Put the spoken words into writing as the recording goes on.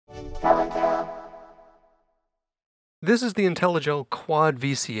This is the Intellijel Quad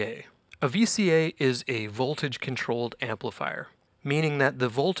VCA. A VCA is a voltage-controlled amplifier, meaning that the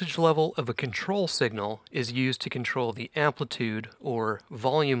voltage level of a control signal is used to control the amplitude or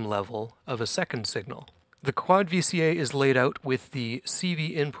volume level of a second signal. The Quad VCA is laid out with the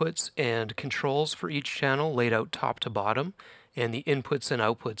CV inputs and controls for each channel laid out top to bottom, and the inputs and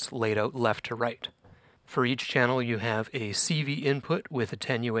outputs laid out left to right. For each channel you have a CV input with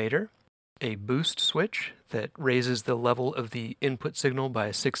attenuator, a boost switch that raises the level of the input signal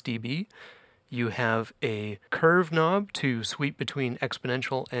by 6 dB. You have a curve knob to sweep between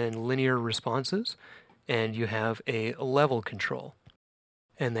exponential and linear responses, and you have a level control.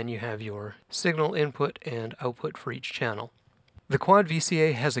 And then you have your signal input and output for each channel. The Quad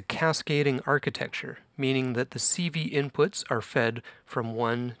VCA has a cascading architecture, meaning that the CV inputs are fed from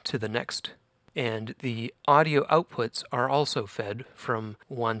one to the next, and the audio outputs are also fed from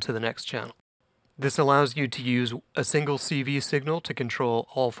one to the next channel. This allows you to use a single CV signal to control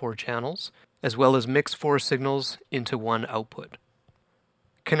all 4 channels, as well as mix 4 signals into one output.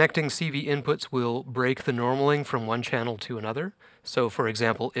 Connecting CV inputs will break the normaling from one channel to another. So for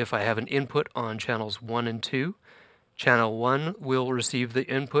example, if I have an input on channels 1 and 2, channel 1 will receive the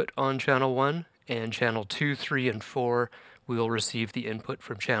input on channel 1, and channel 2, 3, and 4 will receive the input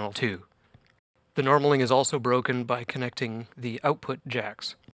from channel 2. The normaling is also broken by connecting the output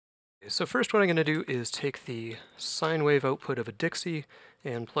jacks. So first what I'm going to do is take the sine wave output of a Dixie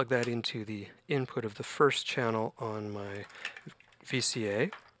and plug that into the input of the first channel on my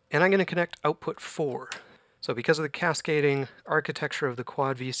VCA. And I'm going to connect output 4. So because of the cascading architecture of the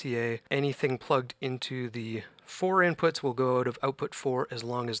Quad VCA, anything plugged into the 4 inputs will go out of output 4 as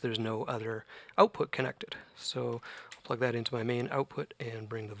long as there's no other output connected. So I'll plug that into my main output and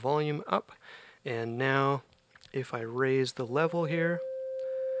bring the volume up. And now if I raise the level here,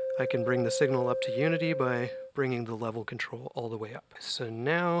 I can bring the signal up to unity by bringing the level control all the way up. So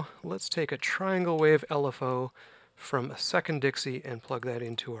now let's take a triangle wave LFO from a second Dixie and plug that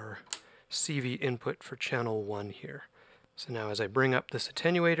into our CV input for channel 1 here. So now as I bring up this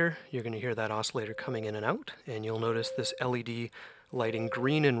attenuator, you're going to hear that oscillator coming in and out, and you'll notice this LED lighting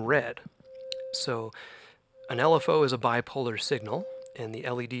green and red. So an LFO is a bipolar signal, and the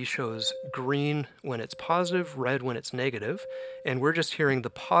LED shows green when it's positive, red when it's negative, and we're just hearing the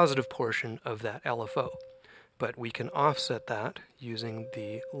positive portion of that LFO. But we can offset that using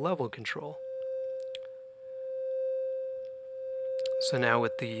the level control. So now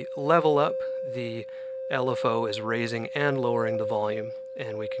with the level up, the LFO is raising and lowering the volume,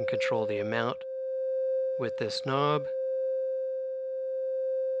 and we can control the amount with this knob,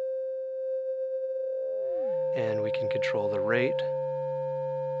 and we can control the rate.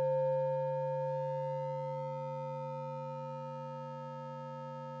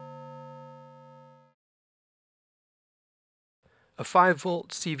 A 5-volt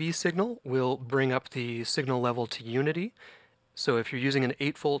CV signal will bring up the signal level to unity. So if you're using an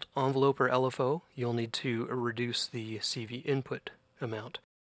 8-volt envelope or LFO, you'll need to reduce the CV input amount.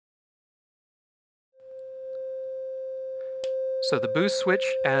 So the boost switch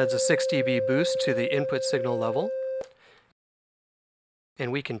adds a 6 dB boost to the input signal level.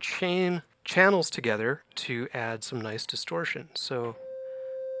 And we can chain channels together to add some nice distortion. So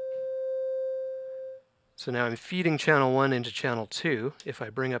now I'm feeding channel 1 into channel 2. If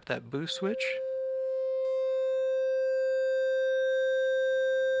I bring up that boost switch,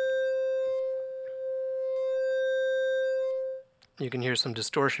 you can hear some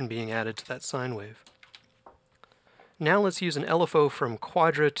distortion being added to that sine wave. Now let's use an LFO from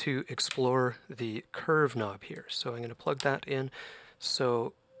Quadra to explore the curve knob here. So I'm going to plug that in.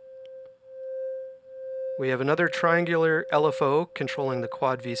 So we have another triangular LFO controlling the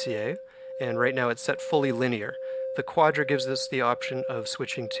Quad VCA, and right now it's set fully linear. The Quadra gives us the option of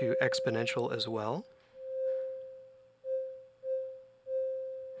switching to exponential as well.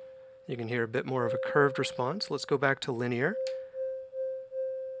 You can hear a bit more of a curved response. Let's go back to linear.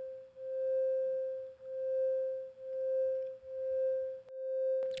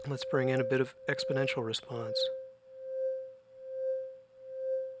 Let's bring in a bit of exponential response.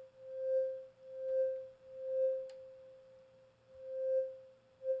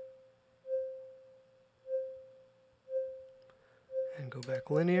 And go back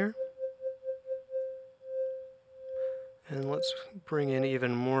linear. And let's bring in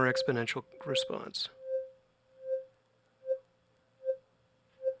even more exponential response.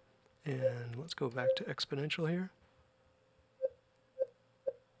 And let's go back to exponential here.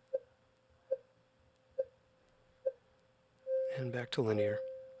 And back to linear.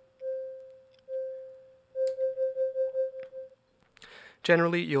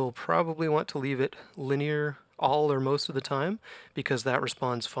 Generally, you'll probably want to leave it linear all or most of the time because that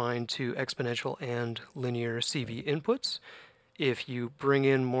responds fine to exponential and linear CV inputs. If you bring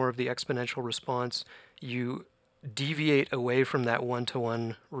in more of the exponential response, you deviate away from that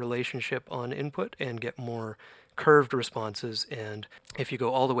one-to-one relationship on input and get more curved responses, and if you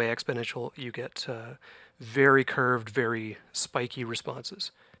go all the way exponential, you get very curved, very spiky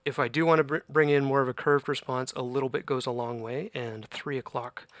responses. If I do want to bring in more of a curved response, a little bit goes a long way, and 3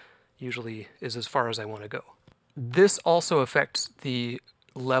 o'clock usually is as far as I want to go. This also affects the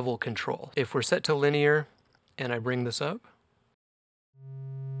level control. If we're set to linear and I bring this up,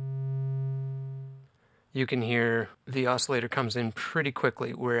 you can hear the oscillator comes in pretty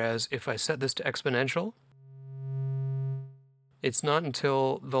quickly, whereas if I set this to exponential, it's not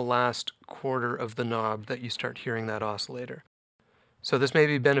until the last quarter of the knob that you start hearing that oscillator. So this may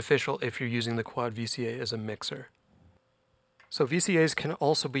be beneficial if you're using the Quad VCA as a mixer. So VCAs can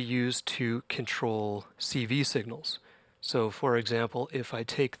also be used to control CV signals. So for example, if I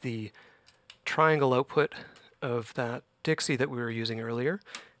take the triangle output of that Dixie that we were using earlier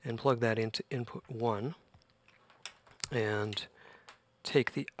and plug that into input 1 and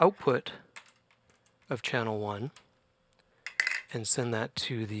take the output of channel 1 and send that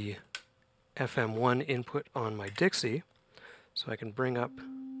to the FM1 input on my Dixie. So I can bring up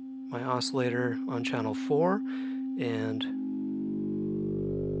my oscillator on channel 4 and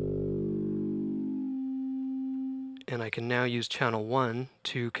I can now use channel 1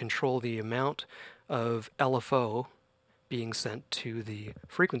 to control the amount of LFO being sent to the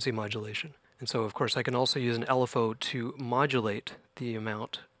frequency modulation. And so of course I can also use an LFO to modulate the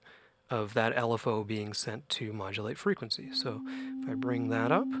amount of that LFO being sent to modulate frequency. So if I bring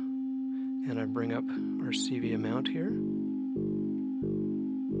that up, and I bring up our CV amount here,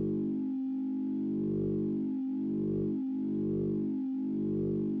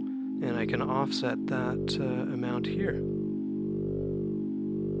 and I can offset that amount here.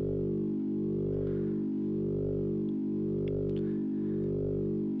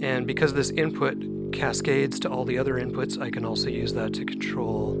 And because this input cascades to all the other inputs, I can also use that to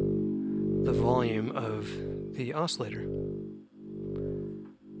control the volume of the oscillator.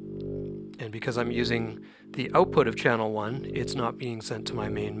 And because I'm using the output of channel 1, it's not being sent to my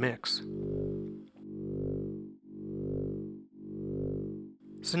main mix.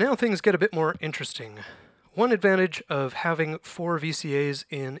 So now things get a bit more interesting. One advantage of having 4 VCAs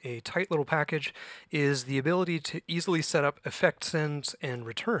in a tight little package is the ability to easily set up effect sends and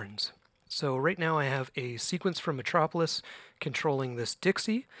returns. So right now I have a sequence from Metropolis controlling this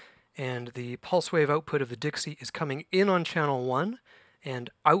Dixie, and the pulse wave output of the Dixie is coming in on channel 1 and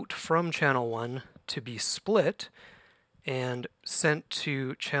out from channel 1 to be split and sent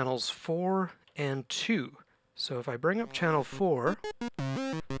to channels 4 and 2. So if I bring up channel 4,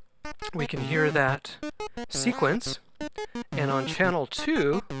 we can hear that sequence, and on channel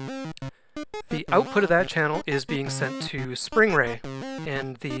 2, the output of that channel is being sent to Spring Ray,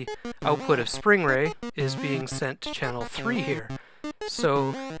 and the output of Spring Ray is being sent to channel 3 here.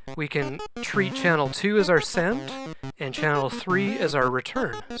 So we can treat channel 2 as our send and channel 3 as our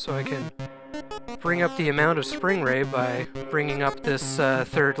return. So I can bring up the amount of Spring Ray by bringing up this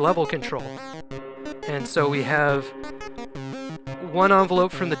third level control. And so we have one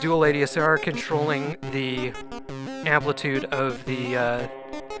envelope from the dual ADSR controlling the amplitude of the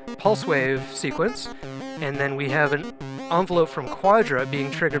pulse wave sequence, and then we have an envelope from Quadra being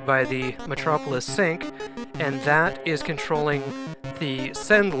triggered by the Metropolis sync, and that is controlling the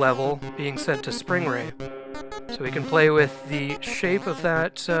send level being sent to Spring Ray. So we can play with the shape of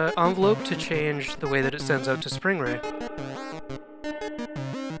that envelope to change the way that it sends out to Spring Ray.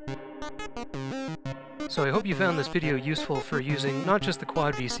 So I hope you found this video useful for using not just the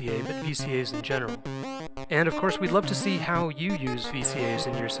Quad VCA, but VCAs in general. And of course, we'd love to see how you use VCAs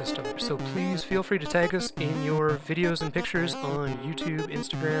in your system, so please feel free to tag us in your videos and pictures on YouTube,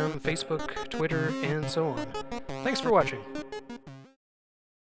 Instagram, Facebook, Twitter, and so on. Thanks for watching.